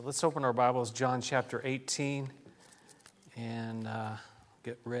Let's open our Bibles, John chapter 18, and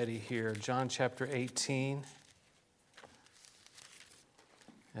get ready here. John chapter 18,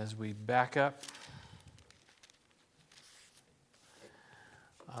 as we back up.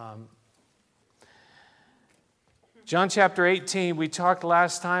 John chapter 18, we talked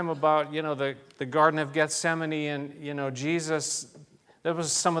last time about, the Garden of Gethsemane, and, Jesus, that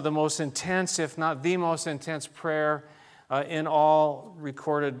was some of the most intense, if not the most intense prayer in all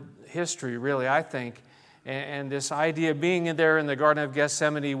recorded history, really, I think. And this idea of being in there in the Garden of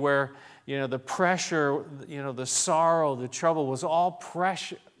Gethsemane where, the pressure, the sorrow, the trouble was all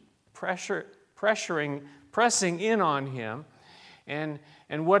pressing in on him. And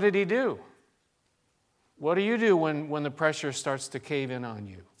what did he do? What do you do when the pressure starts to cave in on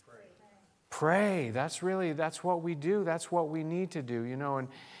you? Pray. That's what we do. That's what we need to do,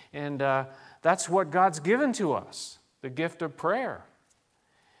 and that's what God's given to us. The gift of prayer.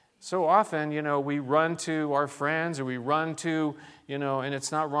 So often, we run to our friends or we run to, and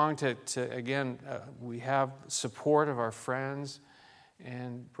it's not wrong to we have support of our friends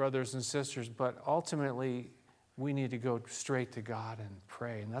and brothers and sisters, but ultimately we need to go straight to God and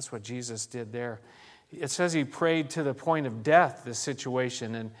pray. And that's what Jesus did there. It says he prayed to the point of death, this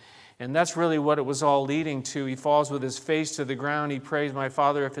situation, and that's really what it was all leading to. He falls with his face to the ground. He prays, "My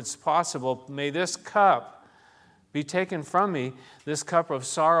Father, if it's possible, may this cup be taken from me, this cup of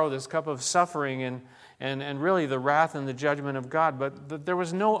sorrow, this cup of suffering, and really the wrath and the judgment of God." But there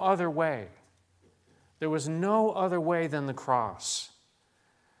was no other way. There was no other way than the cross.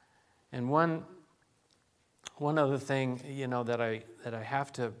 And one other thing, that I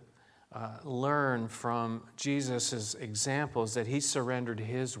have to learn from Jesus' example is that he surrendered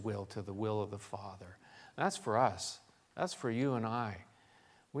his will to the will of the Father. That's for us. That's for you and I.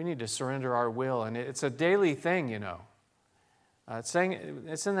 We need to surrender our will, and it's a daily thing, It's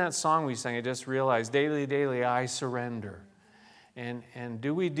in that song we sang, I just realized, "Daily, daily, I surrender." And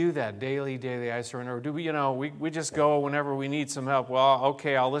do we do that, daily, daily, I surrender? Or do we just go whenever we need some help? Well,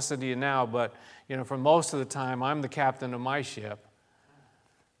 okay, I'll listen to you now, but, for most of the time, I'm the captain of my ship,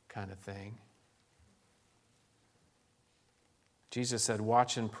 kind of thing. Jesus said,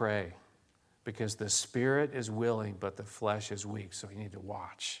 "Watch and pray, because the spirit is willing, but the flesh is weak." So you need to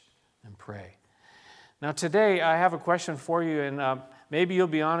watch and pray. Now today, I have a question for you, and maybe you'll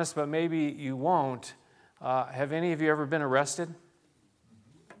be honest, but maybe you won't. Have any of you ever been arrested?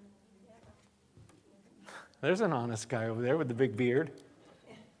 There's an honest guy over there with the big beard.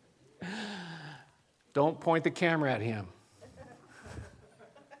 Don't point the camera at him.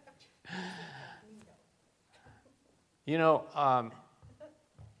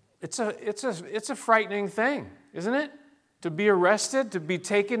 It's a frightening thing, isn't it? To be arrested, to be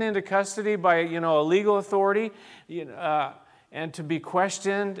taken into custody by a legal authority, and to be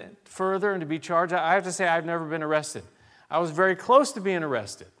questioned further and to be charged. I have to say, I've never been arrested. I was very close to being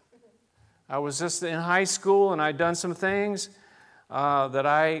arrested. I was just in high school, and I'd done some things that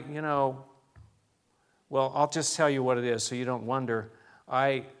I'll just tell you what it is so you don't wonder.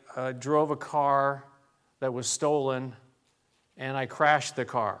 I drove a car that was stolen, and I crashed the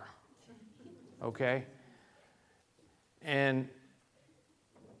car. Okay? And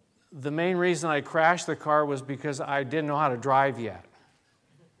the main reason I crashed the car was because I didn't know how to drive yet.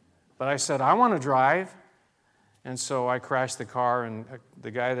 But I said, I want to drive. And so I crashed the car, and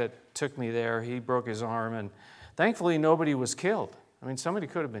the guy that took me there, he broke his arm, and thankfully nobody was killed. I mean, somebody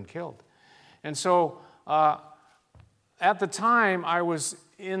could have been killed. And so at the time, I was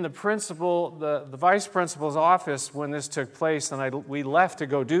in the vice principal's office when this took place, and we left to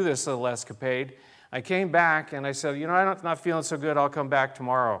go do this little escapade. I came back, and I said, I'm not feeling so good. I'll come back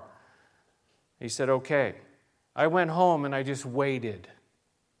tomorrow. He said, okay. I went home, and I just waited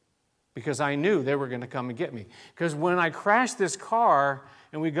because I knew they were going to come and get me. Because when I crashed this car,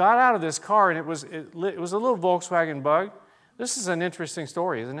 and we got out of this car, and it was a little Volkswagen Bug. This is an interesting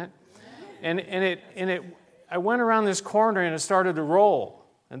story, isn't it? And I went around this corner, and it started to roll.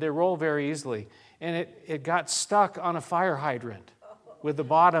 And they roll very easily. And it got stuck on a fire hydrant with the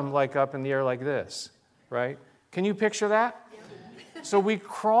bottom up in the air like this, right? Can you picture that? So we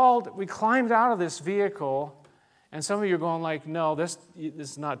climbed out of this vehicle, and some of you are going no, this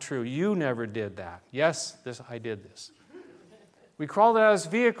is not true. You never did that. Yes, I did this. We crawled out of this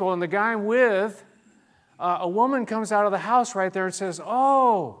vehicle, and the guy I'm with, a woman comes out of the house right there and says,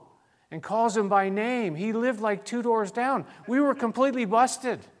 "Oh," and calls him by name. He lived 2 doors down. We were completely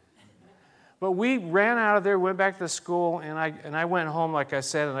busted. But we ran out of there, went back to school, and I went home, like I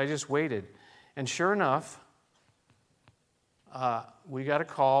said, and I just waited. And sure enough, we got a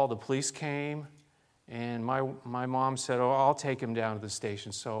call. The police came, And my mom said, oh, I'll take him down to the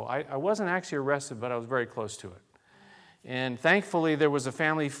station. So I wasn't actually arrested, but I was very close to it. And thankfully, there was a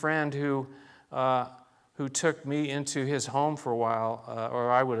family friend who took me into his home for a while, or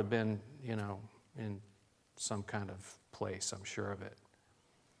I would have been, in some kind of place, I'm sure of it.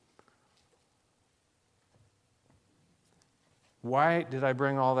 Why did I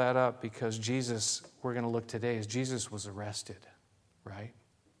bring all that up? Because Jesus, we're going to look today, is Jesus was arrested, right?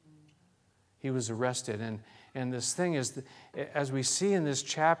 He was arrested. And this thing is, as we see in this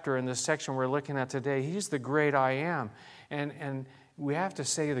chapter, in this section we're looking at today, he's the great I am. And we have to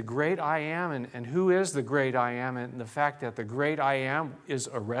say the great I am, and who is the great I am, and the fact that the great I am is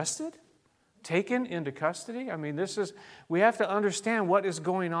arrested, taken into custody. I mean, we have to understand what is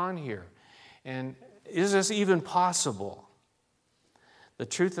going on here. And is this even possible? The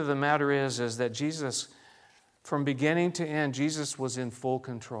truth of the matter is that Jesus, from beginning to end, Jesus was in full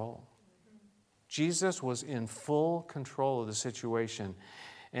control. Jesus was in full control of the situation.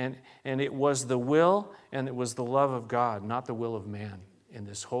 And it was the will and it was the love of God, not the will of man, in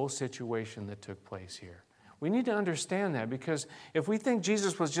this whole situation that took place here. We need to understand that, because if we think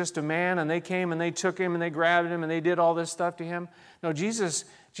Jesus was just a man and they came and they took him and they grabbed him and they did all this stuff to him, no, Jesus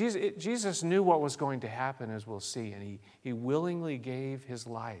knew what was going to happen, as we'll see, and he willingly gave his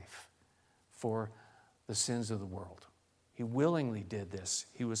life for the sins of the world. He willingly did this.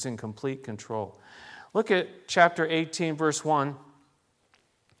 He was in complete control. Look at chapter 18, verse 1.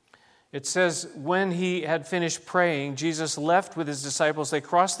 It says, when he had finished praying, Jesus left with his disciples. They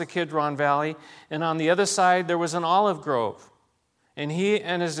crossed the Kidron Valley, and on the other side there was an olive grove. And he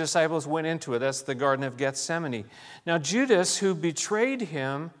and his disciples went into it. That's the Garden of Gethsemane. Now Judas, who betrayed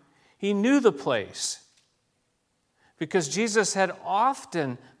him, he knew the place, because Jesus had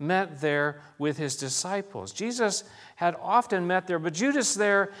often met there with his disciples. Jesus had often met there, but Judas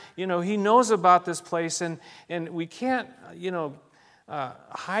there, he knows about this place, and we can't,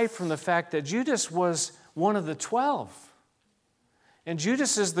 hide from the fact that Judas was one of the 12. And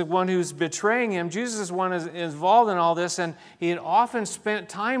Judas is the one who's betraying him. Judas is the one who's involved in all this, and he had often spent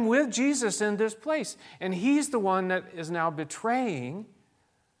time with Jesus in this place. And he's the one that is now betraying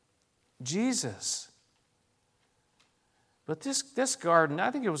Jesus. But this garden,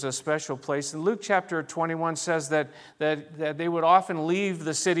 I think it was a special place. And Luke chapter 21 says that they would often leave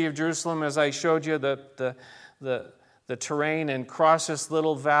the city of Jerusalem, as I showed you, the terrain, and cross this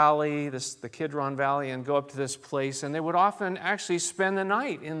little valley, the Kidron Valley, and go up to this place. And they would often actually spend the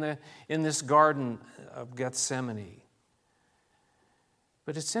night in this garden of Gethsemane.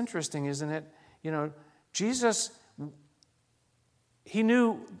 But it's interesting, isn't it? Jesus, he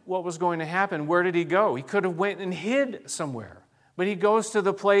knew what was going to happen. Where did he go? He could have went and hid somewhere. But he goes to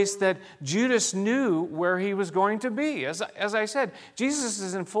the place that Judas knew where he was going to be. As I said, Jesus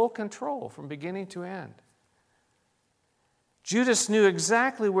is in full control from beginning to end. Judas knew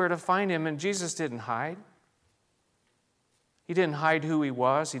exactly where to find him, and Jesus didn't hide. He didn't hide who he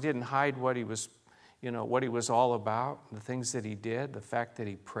was. He didn't hide what he was, what he was all about, the things that he did, the fact that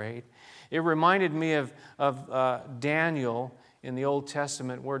he prayed. It reminded me of Daniel in the Old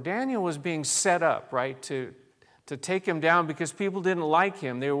Testament, where Daniel was being set up, right, to take him down because people didn't like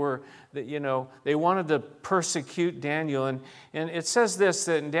him. They wanted to persecute Daniel. And it says this,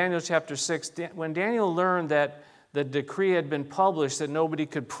 that in Daniel chapter 6, when Daniel learned that the decree had been published that nobody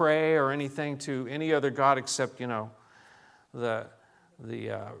could pray or anything to any other god except, the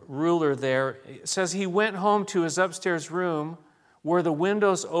ruler there. It says he went home to his upstairs room where the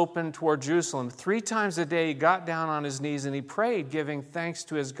windows opened toward Jerusalem. 3 times a day he got down on his knees and he prayed, giving thanks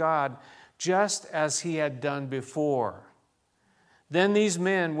to his God, just as he had done before. Then these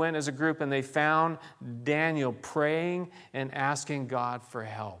men went as a group and they found Daniel praying and asking God for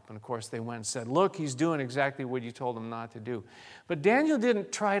help. And of course they went and said, look, he's doing exactly what you told him not to do. But Daniel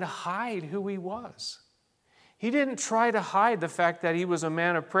didn't try to hide who he was. He didn't try to hide the fact that he was a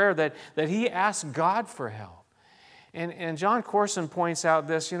man of prayer, that he asked God for help. And John Corson points out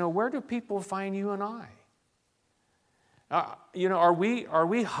this, where do people find you and I? Are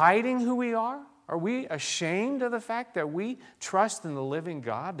we hiding who we are? Are we ashamed of the fact that we trust in the living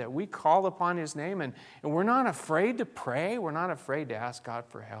God, that we call upon His name, and we're not afraid to pray? We're not afraid to ask God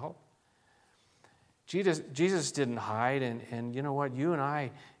for help? Jesus didn't hide, and you know what? You and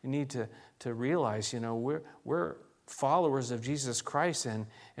I need to realize, we're followers of Jesus Christ,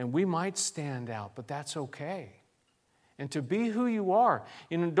 and we might stand out, but that's okay. And to be who you are.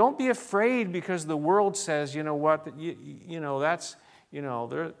 Don't be afraid because the world says, that's...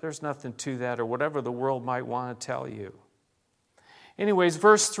 there's nothing to that, or whatever the world might want to tell you. Anyways,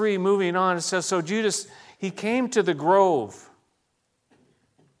 verse 3, moving on, it says, so Judas, he came to the grove.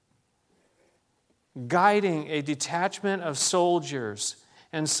 guiding a detachment of soldiers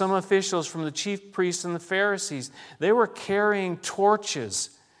and some officials from the chief priests and the Pharisees. They were carrying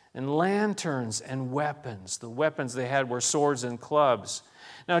torches and lanterns and weapons. The weapons they had were swords and clubs.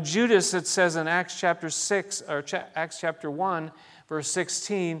 Now Judas, it says in Acts chapter 6, or Acts chapter 1, verse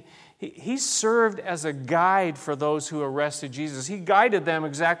 16, he served as a guide for those who arrested Jesus. He guided them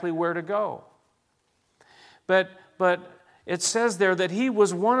exactly where to go. But it says there that he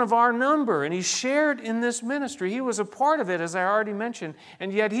was one of our number, and he shared in this ministry. He was a part of it, as I already mentioned,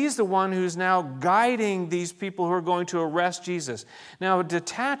 and yet he's the one who's now guiding these people who are going to arrest Jesus. Now, a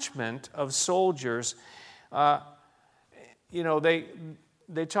detachment of soldiers,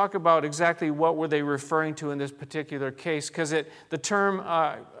 they talk about exactly what were they referring to in this particular case, because the term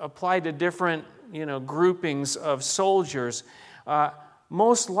applied to different groupings of soldiers.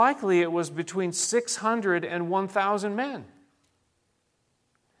 Most likely it was between 600 and 1,000 men.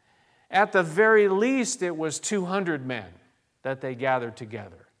 At the very least, it was 200 men that they gathered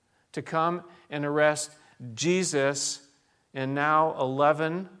together to come and arrest Jesus and now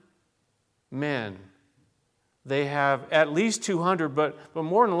 11 men. They have at least 200, but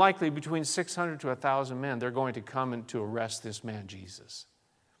more than likely between 600 to 1,000 men, they're going to come and to arrest this man, Jesus.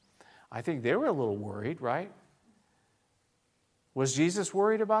 I think they were a little worried, right? Was Jesus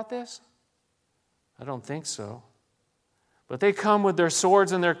worried about this? I don't think so. But they come with their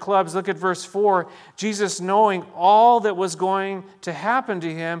swords and their clubs. Look at verse 4. Jesus, knowing all that was going to happen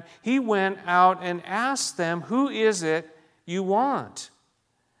to him, he went out and asked them, "Who is it you want?"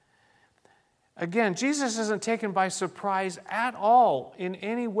 Again, Jesus isn't taken by surprise at all in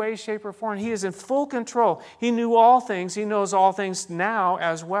any way, shape, or form. He is in full control. He knew all things. He knows all things now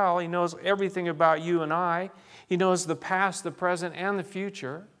as well. He knows everything about you and I. He knows the past, the present, and the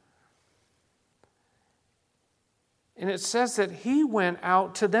future. And it says that he went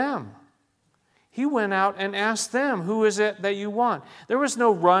out to them. He went out and asked them, "Who is it that you want?" There was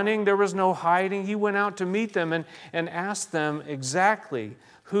no running. There was no hiding. He went out to meet them and asked them exactly,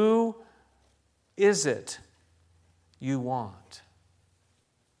 "Who is it you want?"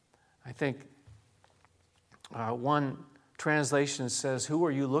 I think one translation says, "Who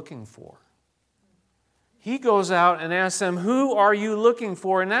are you looking for?" He goes out and asks them, "Who are you looking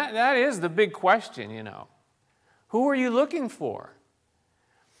for?" And that is the big question, Who are you looking for?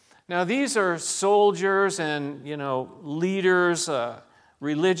 Now, these are soldiers and, leaders,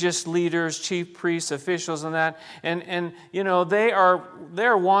 religious leaders, chief priests, officials, and that. And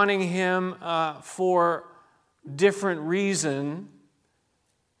they're wanting him for different reason,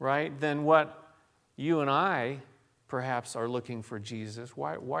 right, than what you and I perhaps are looking for Jesus.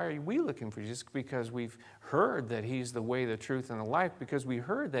 Why are we looking for Jesus? Because we've heard that he's the way, the truth, and the life. Because we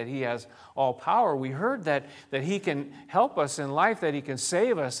heard that he has all power. We heard that he can help us in life, that he can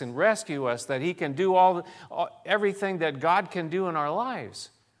save us and rescue us, that he can do everything that God can do in our lives.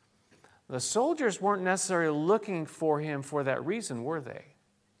 The soldiers weren't necessarily looking for him for that reason, were they?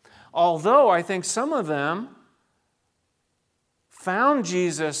 Although I think some of them found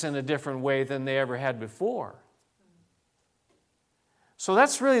Jesus in a different way than they ever had before. So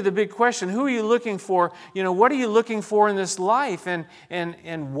that's really the big question. Who are you looking for? What are you looking for in this life?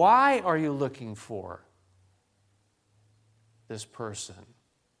 And why are you looking for this person?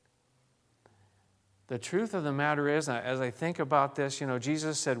 The truth of the matter is, as I think about this,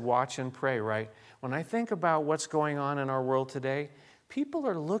 Jesus said, watch and pray, right? When I think about what's going on in our world today, people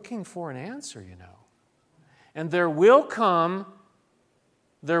are looking for an answer, And there will come,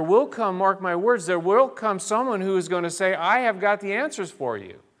 mark my words, there will come someone who is going to say, "I have got the answers for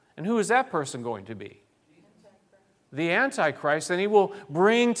you." And who is that person going to be? The Antichrist. And he will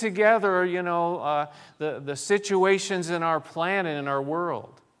bring together, the situations in our planet, in our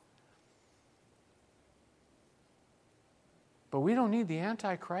world. But we don't need the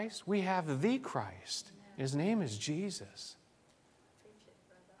Antichrist. We have the Christ. His name is Jesus.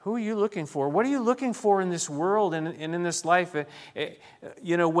 Who are you looking for? What are you looking for in this world and in this life?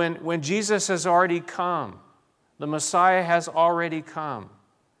 When Jesus has already come, the Messiah has already come.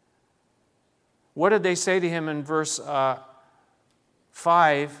 What did they say to him in verse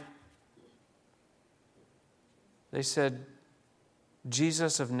 5? They said,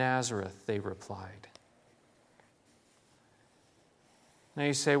 "Jesus of Nazareth," they replied. Now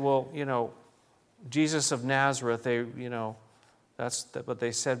you say, well, Jesus of Nazareth, that's what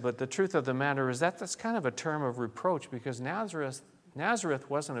they said. But the truth of the matter is that's kind of a term of reproach, because Nazareth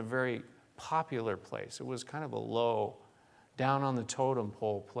wasn't a very popular place. It was kind of a low, down on the totem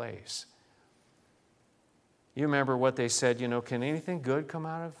pole place. You remember what they said, can anything good come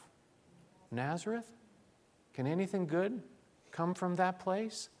out of Nazareth? Can anything good come from that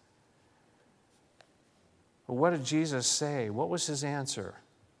place? But what did Jesus say? What was his answer?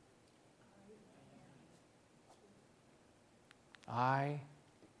 I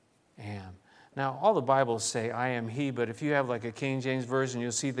am. Now, all the Bibles say, I am he, but if you have like a King James Version,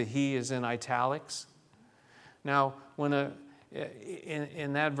 you'll see the he is in italics. Now,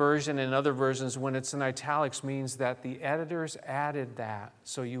 in that version and other versions, when it's in italics means that the editors added that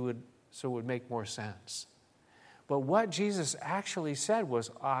so it would make more sense. But what Jesus actually said was,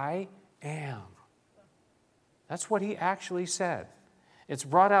 I am. That's what he actually said. It's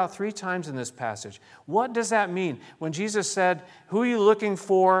brought out 3 times in this passage. What does that mean? When Jesus said, who are you looking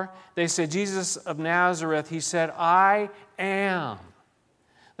for? They said, Jesus of Nazareth. He said, I am.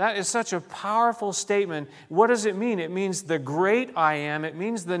 That is such a powerful statement. What does it mean? It means the great I am. It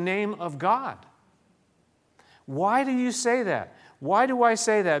means the name of God. Why do you say that? Why do I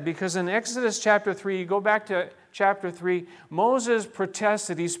say that? Because in Exodus chapter 3, you go back to chapter 3, Moses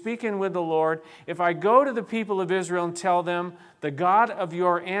protested. He's speaking with the Lord. If I go to the people of Israel and tell them, the God of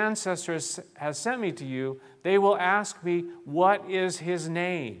your ancestors has sent me to you, they will ask me, what is his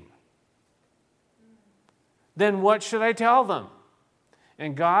name? Then what should I tell them?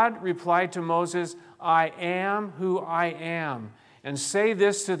 And God replied to Moses, I am who I am. And say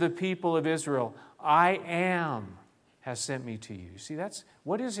this to the people of Israel, I am has sent me to you. See,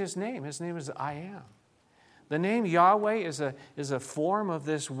 what is his name? His name is I am. The name Yahweh is a form of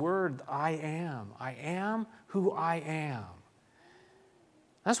this word, I am. I am who I am.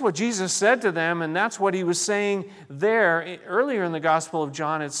 That's what Jesus said to them, and that's what he was saying there. Earlier in the Gospel of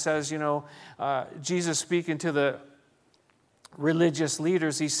John, it says, Jesus speaking to the religious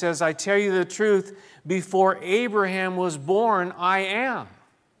leaders, he says, I tell you the truth, before Abraham was born, I am.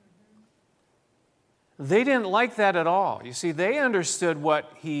 They didn't like that at all. You see, they understood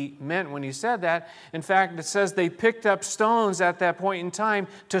what he meant when he said that. In fact, it says they picked up stones at that point in time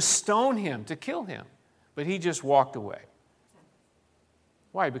to stone him, to kill him. But he just walked away.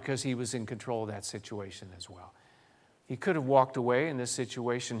 Why? Because he was in control of that situation as well. He could have walked away in this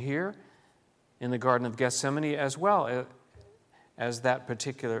situation here in the Garden of Gethsemane as well as that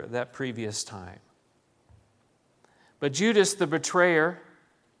previous time. But Judas, the betrayer,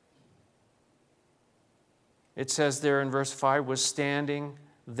 it says there in verse 5, was standing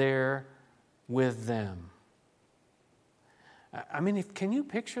there with them. I mean, can you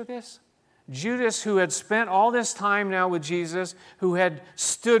picture this? Judas, who had spent all this time now with Jesus, who had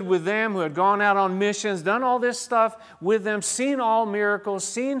stood with them, who had gone out on missions, done all this stuff with them, seen all miracles,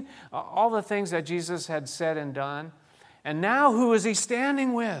 seen all the things that Jesus had said and done. And now who is he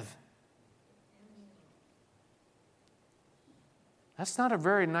standing with? That's not a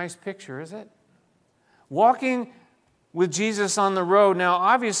very nice picture, is it? Walking with Jesus on the road. Now,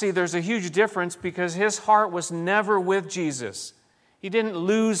 obviously, there's a huge difference because his heart was never with Jesus. He didn't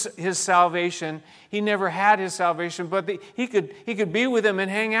lose his salvation. He never had his salvation, but he could be with him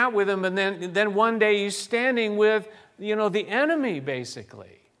and hang out with him, and then one day he's standing with, the enemy,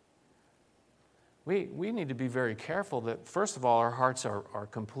 basically. We need to be very careful that, first of all, our hearts are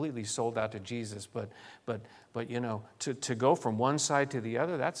completely sold out to Jesus, but to go from one side to the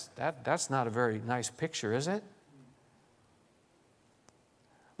other, that's not a very nice picture, is it?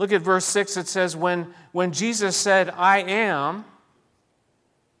 Look at verse 6. It says, when Jesus said, I am,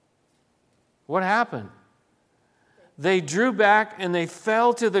 what happened? They drew back and they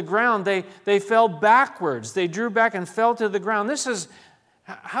fell to the ground. They fell backwards. They drew back and fell to the ground.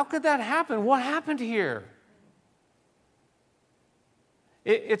 How could that happen? What happened here?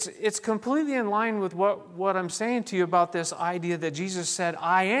 It's completely in line with what I'm saying to you about this idea that Jesus said,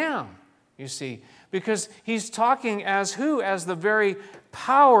 I am, you see. Because he's talking as who? As the very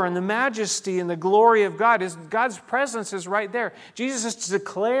power and the majesty and the glory of God. God's presence is right there. Jesus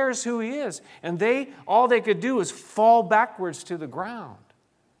declares who he is. And all they could do is fall backwards to the ground.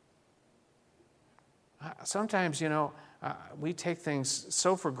 Sometimes, we take things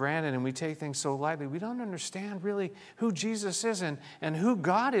so for granted and we take things so lightly. We don't understand really who Jesus is and who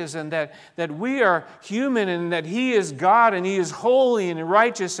God is, and that we are human and that he is God and he is holy and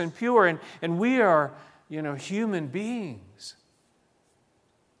righteous and pure, and we are, human beings.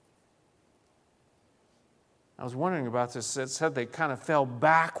 I was wondering about this. It said they kind of fell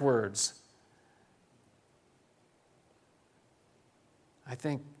backwards. I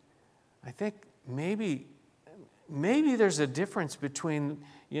think maybe there's a difference between,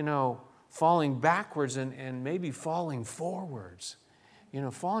 falling backwards and maybe falling forwards.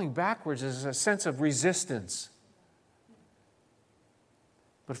 Falling backwards is a sense of resistance.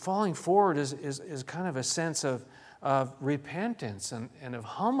 But falling forward is kind of a sense of repentance and of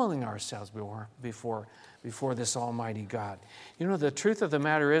humbling ourselves before this almighty God. The truth of the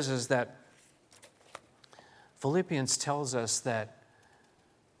matter is that Philippians tells us that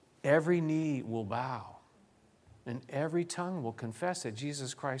every knee will bow and every tongue will confess that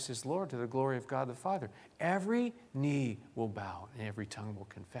Jesus Christ is Lord to the glory of God the Father. Every knee will bow and every tongue will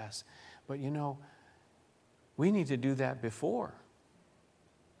confess. But we need to do that before.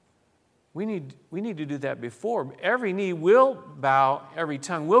 We need to do that before. Every knee will bow, every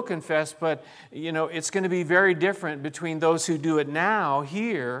tongue will confess, but it's going to be very different between those who do it now,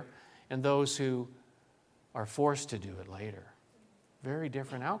 here, and those who are forced to do it later. Very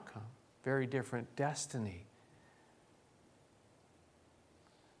different outcome, very different destiny.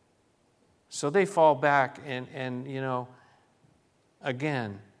 So they fall back and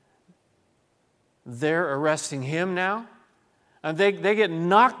again, they're arresting him now. And they get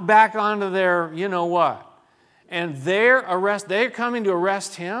knocked back onto their what. And they're coming to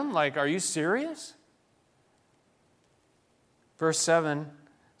arrest him? Like, are you serious? Verse 7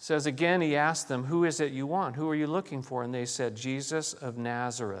 says, again he asked them, who is it you want? Who are you looking for? And they said, Jesus of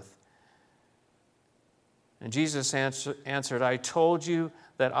Nazareth. And Jesus answered, I told you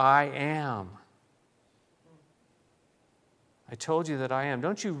that I am. I told you that I am.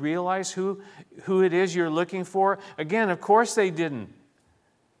 Don't you realize who it is you're looking for? Again, of course they didn't.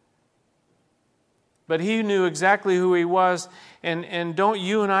 But he knew exactly who he was. And don't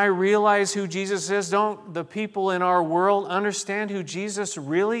you and I realize who Jesus is? Don't the people in our world understand who Jesus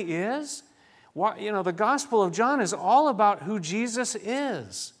really is? The Gospel of John is all about who Jesus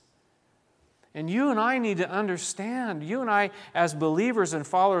is. And you and I need to understand, you and I as believers and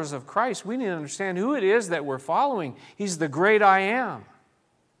followers of Christ, we need to understand who it is that we're following. He's the great I am.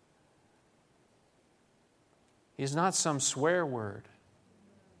 He's not some swear word.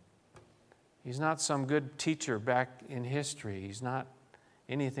 He's not some good teacher back in history. He's not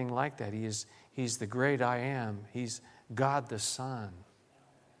anything like that. He's the great I am. He's God the Son.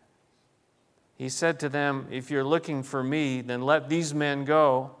 He said to them, if you're looking for me, then let these men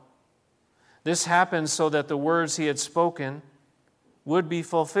go. This happened so that the words he had spoken would be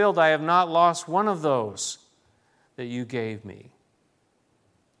fulfilled. I have not lost one of those that you gave me.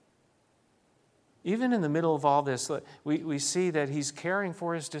 Even in the middle of all this, we see that he's caring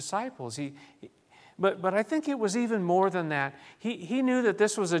for his disciples. But I think it was even more than that. He knew that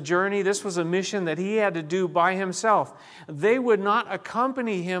this was a journey, this was a mission that he had to do by himself. They would not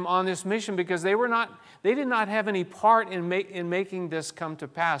accompany him on this mission because they did not have any part in making this come to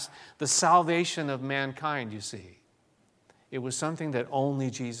pass, the salvation of mankind, you see. It was something that only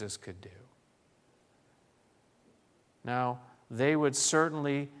Jesus could do. Now, they would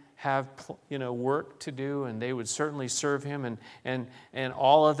certainly have work to do, and they would certainly serve him, and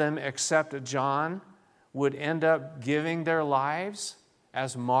all of them except John would end up giving their lives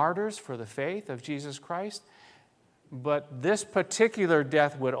as martyrs for the faith of Jesus Christ. But this particular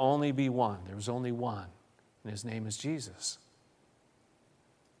death would only be one. There was only one, and his name is Jesus.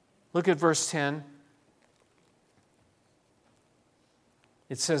 Look at verse 10.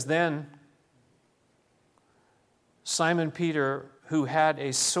 It says, then Simon Peter, who had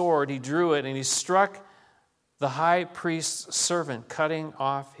a sword, he drew it and he struck the high priest's servant, cutting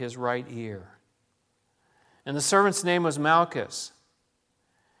off his right ear. And the servant's name was Malchus.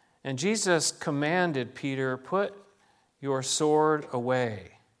 And Jesus commanded Peter, put your sword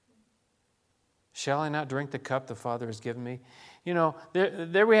away. Shall I not drink the cup the Father has given me?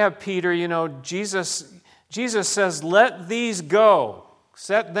 There we have Peter. Jesus says, let these go.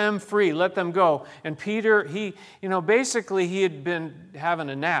 Set them free. Let them go. And Peter, basically he had been having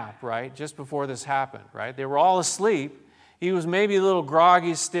a nap, right? Just before this happened, right? They were all asleep. He was maybe a little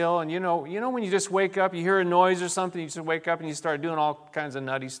groggy still. And when you just wake up, you hear a noise or something, you just wake up and you start doing all kinds of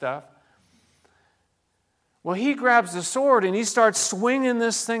nutty stuff. Well, he grabs the sword and he starts swinging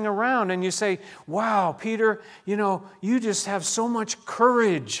this thing around. And you say, wow, Peter, you just have so much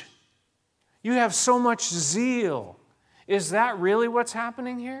courage. You have so much zeal. Is that really what's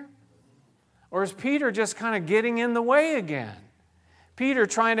happening here? Or is Peter just kind of getting in the way again? Peter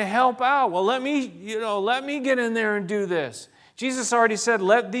trying to help out. Well, let me get in there and do this. Jesus already said,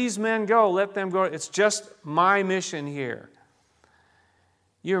 let these men go, let them go. It's just my mission here.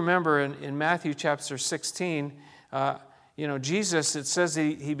 You remember in Matthew chapter 16, Jesus, it says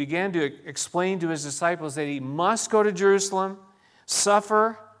he began to explain to his disciples that he must go to Jerusalem,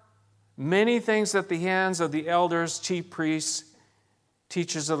 suffer many things at the hands of the elders, chief priests,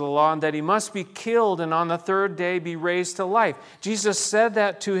 teachers of the law, and that he must be killed and on the third day be raised to life. Jesus said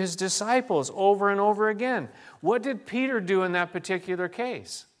that to his disciples over and over again. What did Peter do in that particular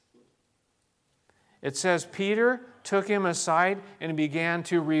case? It says Peter took him aside and began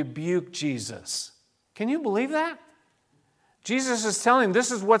to rebuke Jesus. Can you believe that? Jesus is telling him this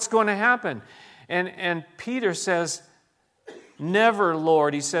is what's going to happen. And Peter says, never,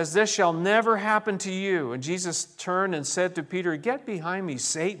 Lord. He says, this shall never happen to you. And Jesus turned and said to Peter, get behind me,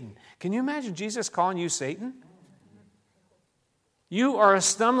 Satan. Can you imagine Jesus calling you Satan? You are a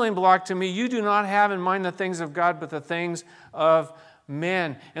stumbling block to me. You do not have in mind the things of God, but the things of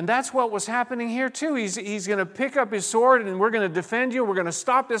men. And that's what was happening here too. He's going to pick up his sword and we're going to defend you. We're going to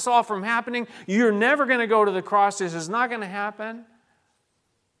stop this all from happening. You're never going to go to the cross. This is not going to happen.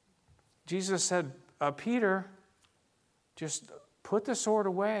 Jesus said, Peter, just put the sword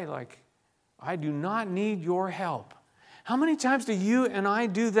away. Like, I do not need your help. How many times do you and I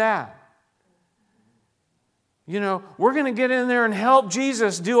do that? You know, we're going to get in there and help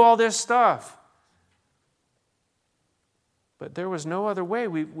Jesus do all this stuff. But there was no other way.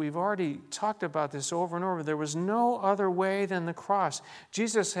 We've already talked about this over and over. There was no other way than the cross.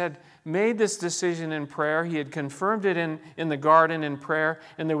 Jesus had made this decision in prayer. He had confirmed it in the garden in prayer,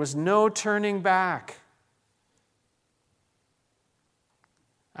 and there was no turning back.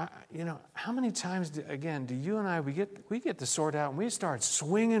 You know, how many times, do you and I, we get the sword out and we start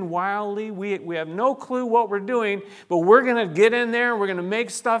swinging wildly. We have no clue what we're doing, but we're going to get in there and we're going to make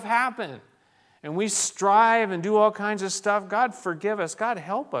stuff happen. And we strive and do all kinds of stuff. God forgive us. God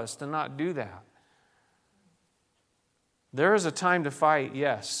help us to not do that. There is a time to fight,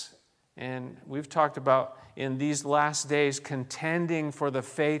 yes. And we've talked about in these last days contending for the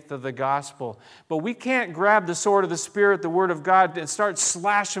faith of the gospel. But we can't grab the sword of the Spirit, the Word of God, and start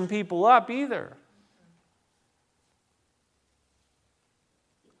slashing people up either.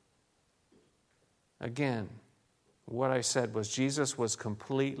 Again, what I said was Jesus was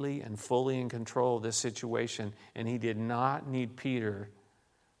completely and fully in control of this situation, and he did not need Peter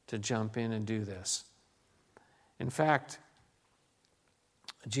to jump in and do this. In fact,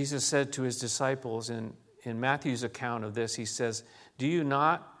 Jesus said to his disciples in Matthew's account of this, he says, do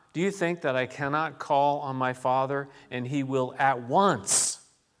you think that I cannot call on my Father and he will at once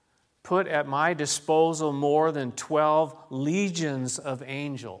put at my disposal more than 12 legions of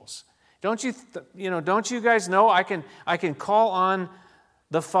angels? Don't you guys know I can call on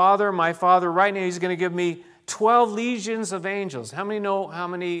the Father, my Father, right now. He's going to give me 12 legions of angels. How many know how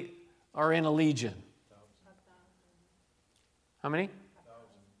many are in a legion? How many?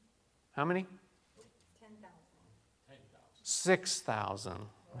 How many? 6,000.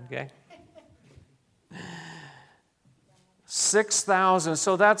 Okay? 6,000.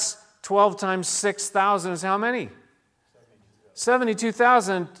 So that's 12 times 6,000 is how many?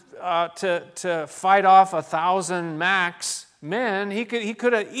 72,000 to fight off 1,000 max men. He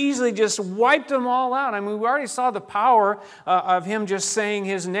could have easily just wiped them all out. I mean, we already saw the power of him just saying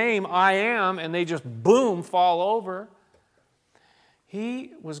his name, I am, and they just boom, fall over.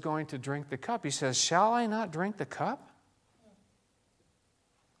 He was going to drink the cup. He says, shall I not drink the cup?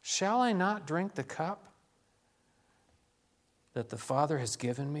 Shall I not drink the cup that the Father has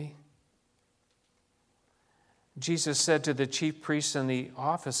given me? Jesus said to the chief priests and the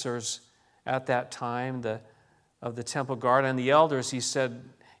officers at that time of the temple guard and the elders, he said,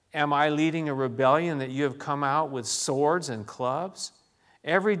 am I leading a rebellion that you have come out with swords and clubs?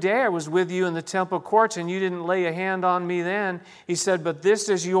 Every day I was with you in the temple courts and you didn't lay a hand on me then. He said, but this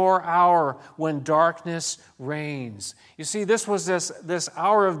is your hour when darkness reigns. You see, this was this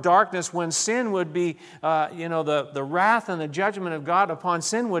hour of darkness when sin would be, the wrath and the judgment of God upon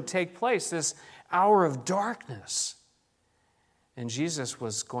sin would take place, this hour of darkness. And Jesus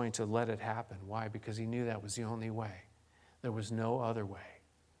was going to let it happen. Why? Because he knew that was the only way. There was no other way.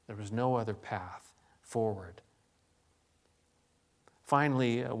 There was no other path forward.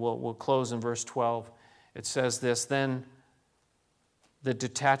 Finally, we'll close in verse 12. It says this, then the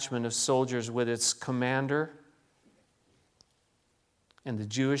detachment of soldiers with its commander and the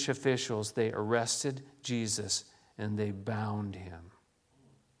Jewish officials, they arrested Jesus and they bound him.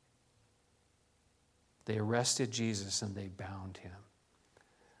 They arrested Jesus and they bound him.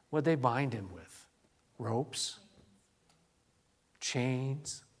 What did they bind him with? Ropes?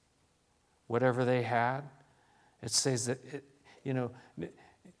 Chains? Whatever they had? It says that,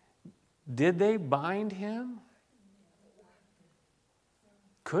 did they bind him?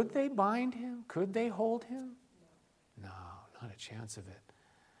 Could they bind him? Could they hold him? No, not a chance of it.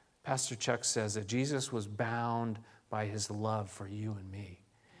 Pastor Chuck says that Jesus was bound by his love for you and me.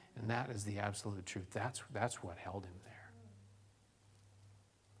 And that is the absolute truth. That's what held him there.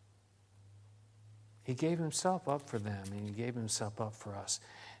 He gave himself up for them, and he gave himself up for us.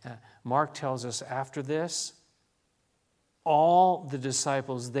 Mark tells us after this, all the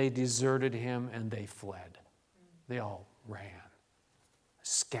disciples, they deserted him and they fled. They all ran,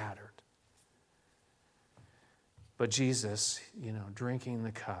 scattered. But Jesus, drinking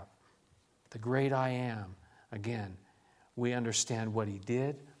the cup, The great I am. Again, we understand what he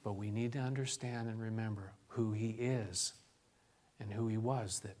did, but we need to understand and remember who he is and who he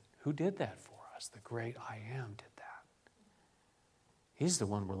was. Who did that for us? The great I am did that. He's the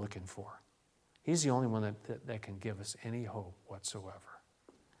one we're looking for. He's the only one that can give us any hope whatsoever.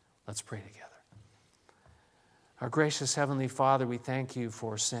 Let's pray together. Our gracious Heavenly Father, we thank you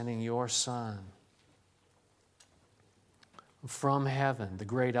for sending your Son from heaven, the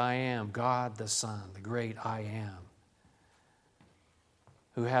great I am, God the Son, the great I am,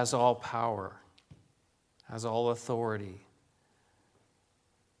 who has all power, has all authority.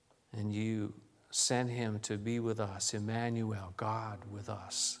 And you sent him to be with us, Emmanuel, God with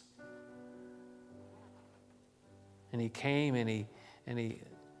us. And he came and he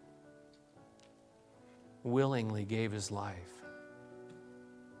willingly gave his life.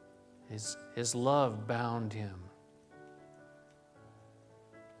 His love bound him.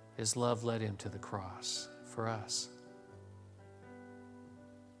 His love led him to the cross for us.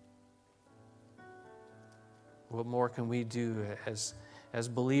 What more can we do as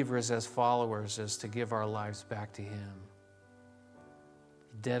believers, as followers, as to give our lives back to him?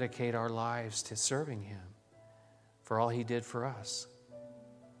 Dedicate our lives to serving him for all he did for us.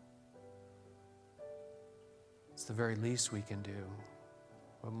 It's the very least we can do.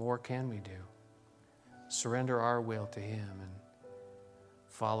 What more can we do? Surrender our will to him and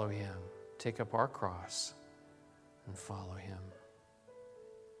follow him. Take up our cross and follow him.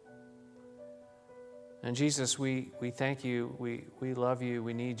 And Jesus, we thank you. We love you.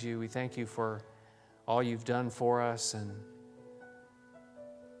 We need you. We thank you for all you've done for us. And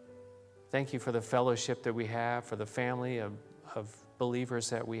thank you for the fellowship that we have, for the family of believers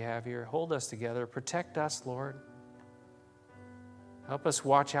that we have here. Hold us together. Protect us, Lord. Help us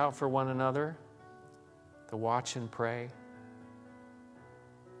watch out for one another, to watch and pray.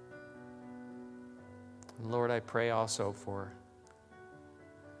 And Lord, I pray also for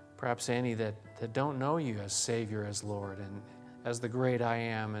perhaps any that don't know you as Savior, as Lord, and as the great I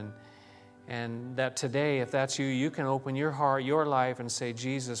am. And that today, if that's you, you can open your heart, your life, and say,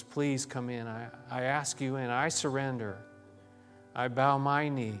 Jesus, please come in. I ask you in. I surrender. I bow my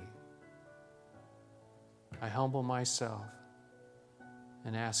knee. I humble myself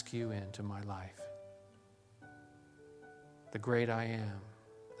and ask you into my life. The great I am,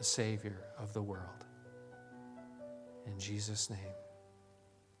 the Savior of the world. In Jesus' name,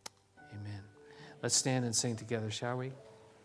 amen. Let's stand and sing together, shall we?